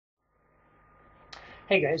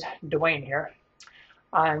Hey guys, Dwayne here.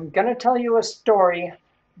 I'm going to tell you a story,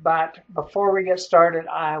 but before we get started,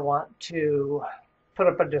 I want to put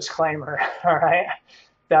up a disclaimer, all right?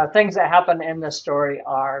 The things that happen in this story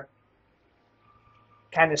are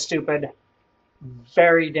kind of stupid,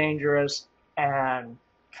 very dangerous, and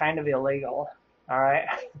kind of illegal, all right?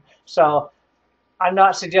 So I'm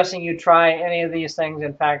not suggesting you try any of these things.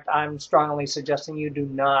 In fact, I'm strongly suggesting you do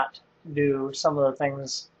not do some of the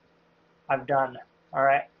things I've done, all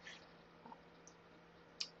right?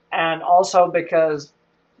 And also because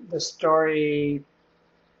the story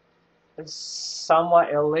is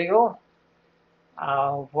somewhat illegal,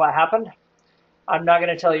 what happened. I'm not going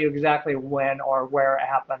to tell you exactly when or where it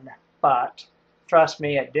happened, but trust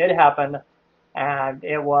me, it did happen, and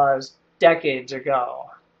it was decades ago.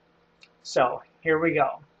 So here we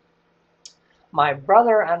go. My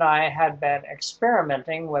brother and I had been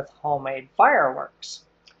experimenting with homemade fireworks.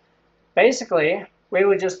 Basically, we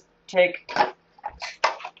would just take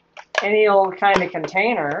any old kind of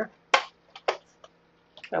container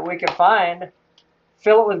that we could find,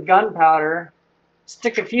 fill it with gunpowder,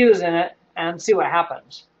 stick a fuse in it, and see what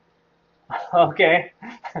happens. Okay,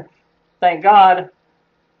 thank God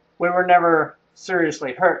we were never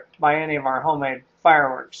seriously hurt by any of our homemade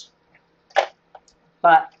fireworks.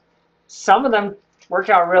 But some of them worked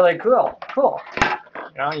out really cool.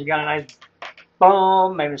 You know, you got a nice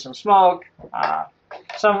boom, maybe some smoke.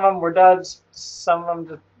 Some of them were duds, some of them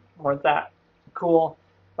just weren't that cool.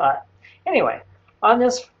 But anyway, on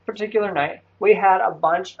this particular night, we had a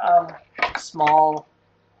bunch of small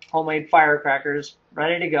homemade firecrackers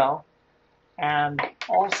ready to go, and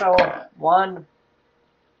also one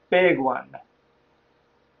big one.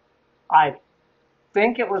 I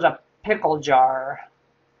think it was a pickle jar,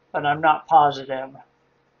 but I'm not positive.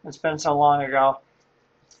 It's been so long ago.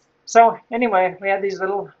 So anyway, we had these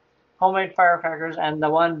little homemade firecrackers, and the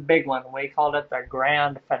one big one, we called it the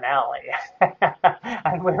grand finale.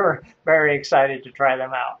 And we were very excited to try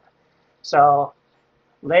them out. So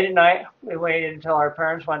late at night, we waited until our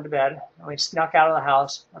parents went to bed, and we snuck out of the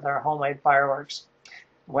house with our homemade fireworks.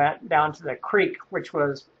 Went down to the creek, which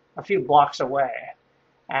was a few blocks away,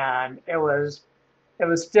 and it was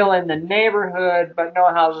still in the neighborhood, but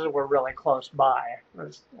no houses were really close by. It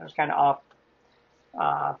was kind of off.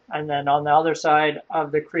 And then on the other side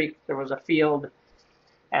of the creek, there was a field,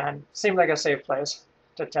 and seemed like a safe place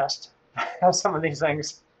to test some of these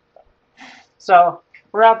things. So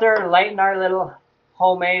we're out there lighting our little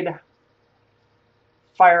homemade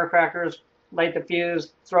firecrackers, light the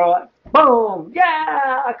fuse, throw it, boom,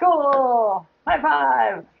 yeah, cool, high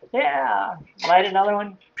five, yeah, light another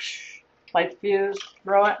one, light the fuse,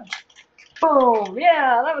 throw it, boom,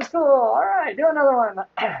 yeah, that was cool, all right, do another one.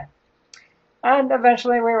 And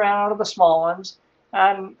eventually we ran out of the small ones,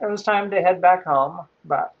 and it was time to head back home.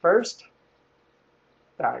 But first,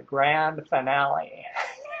 the grand finale.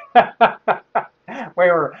 We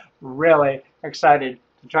were really excited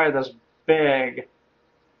to try this big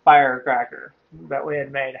firecracker that we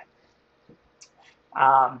had made.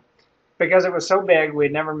 Because it was so big,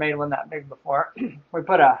 we'd never made one that big before. We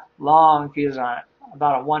put a long fuse on it,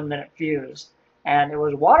 about a 1-minute fuse, and it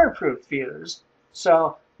was waterproof fuse.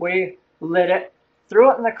 So we lit it,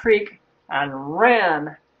 threw it in the creek, and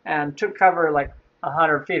ran and took cover like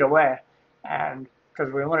 100 feet away, and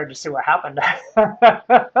because we wanted to see what happened.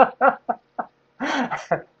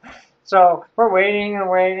 So we're waiting and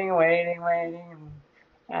waiting,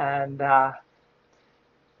 and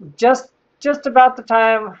just about the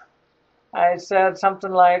time I said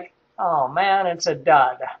something like, "Oh man, it's a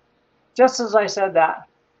dud." Just as I said that,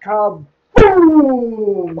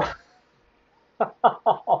 kaboom!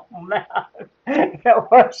 Oh man, it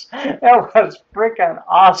was freaking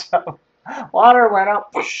awesome. Water went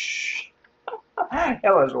up. It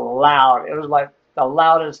was loud. It was like the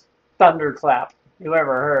loudest thunderclap you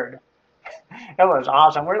ever heard. It was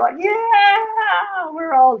awesome. We're like, yeah!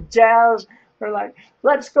 We're all jazzed. We're like,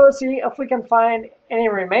 let's go see if we can find any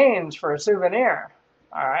remains for a souvenir.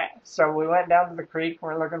 All right, so we went down to the creek.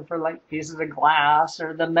 We're looking for like pieces of glass,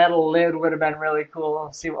 or the metal lid would have been really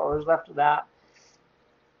cool. See what was left of that.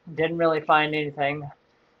 Didn't really find anything.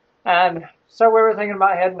 And so we were thinking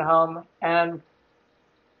about heading home, and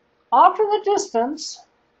off in the distance,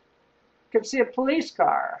 you could see a police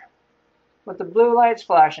car with the blue lights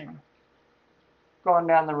flashing going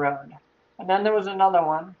down the road. And then there was another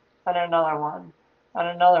one, and another one, and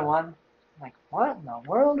another one. Like, what in the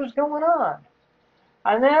world is going on?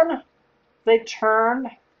 And then they turned,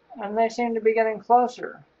 and they seemed to be getting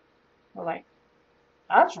closer. We're like,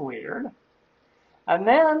 that's weird. And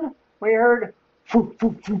then we heard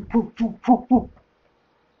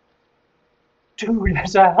Dude,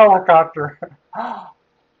 it's a helicopter.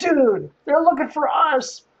 Dude, they're looking for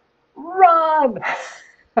us. Run!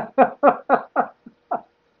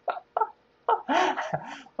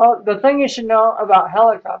 Well, the thing you should know about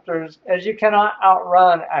helicopters is you cannot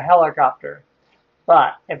outrun a helicopter.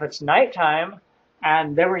 But if it's nighttime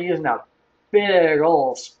and they were using a big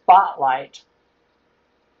old spotlight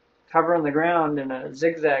covering the ground in a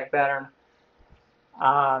zigzag pattern,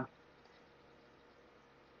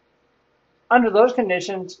 under those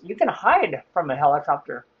conditions, you can hide from a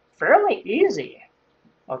helicopter fairly easy,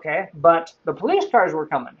 okay? But the police cars were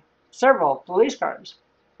coming, several police cars,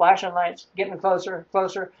 flashing lights, getting closer,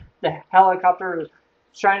 closer. The helicopter is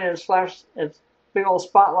shining its flash, its big old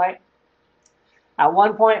spotlight. At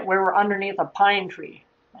one point, we were underneath a pine tree,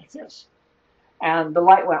 like this, and the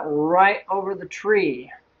light went right over the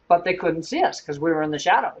tree, but they couldn't see us because we were in the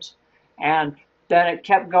shadows. And then it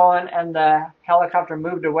kept going, and the helicopter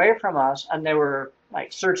moved away from us, and they were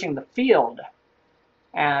like searching the field.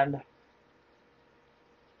 And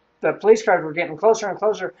the police cars were getting closer and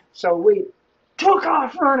closer, so we took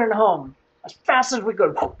off running home as fast as we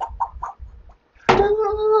could.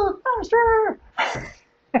 Faster!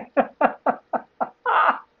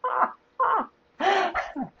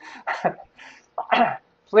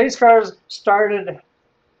 Police cars started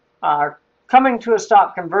coming to a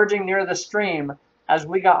stop, converging near the stream as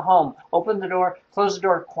we got home. Opened the door, closed the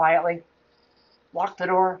door quietly, locked the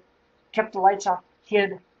door, kept the lights off,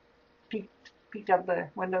 hid, peeked out the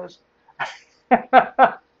windows.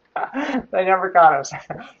 They never caught us.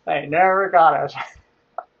 They never caught us.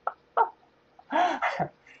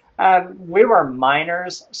 We were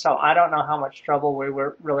minors, so I don't know how much trouble we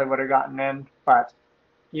really would have gotten in, but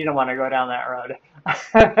you don't want to go down that road.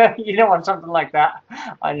 You don't want something like that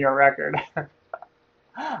on your record.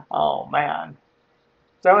 Oh, man.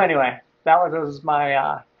 So anyway, that was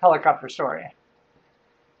my helicopter story.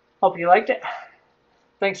 Hope you liked it.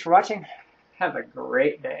 Thanks for watching. Have a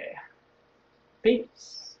great day.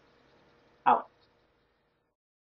 Peace.